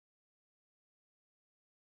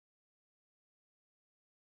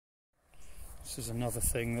This is another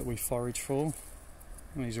thing that we forage for.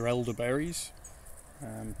 And these are elderberries.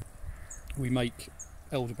 We make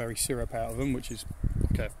elderberry syrup out of them, which is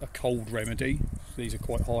like a cold remedy. These are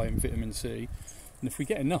quite high in vitamin C. And if we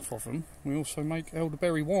get enough of them, we also make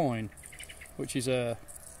elderberry wine, which is it's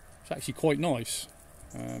actually quite nice.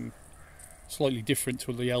 Slightly different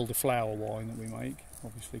to the elderflower wine that we make,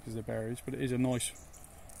 obviously because they're berries, but it is a nice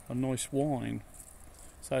wine.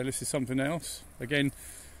 So this is something else. Again,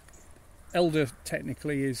 elder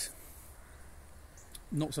technically is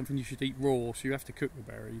not something you should eat raw, so you have to cook the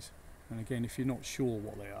berries. And again, if you're not sure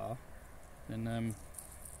what they are, then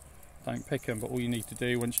don't pick them. But all you need to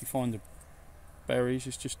do once you find the berries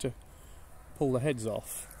is just to pull the heads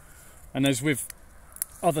off. And as with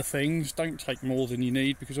other things, don't take more than you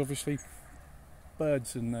need, because obviously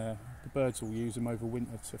birds and the birds will use them over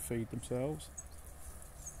winter to feed themselves.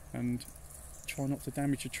 And try not to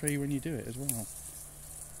damage a tree when you do it as well.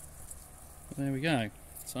 But there we go.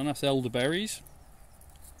 So that's elderberries.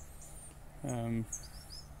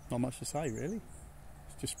 Not much to say really.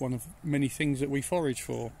 It's just one of many things that we forage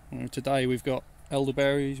for. Today we've got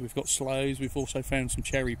elderberries, we've got sloes, we've also found some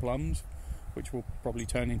cherry plums, which will probably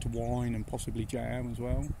turn into wine and possibly jam as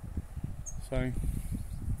well. So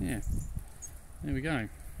yeah, there we go.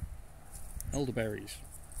 Elderberries.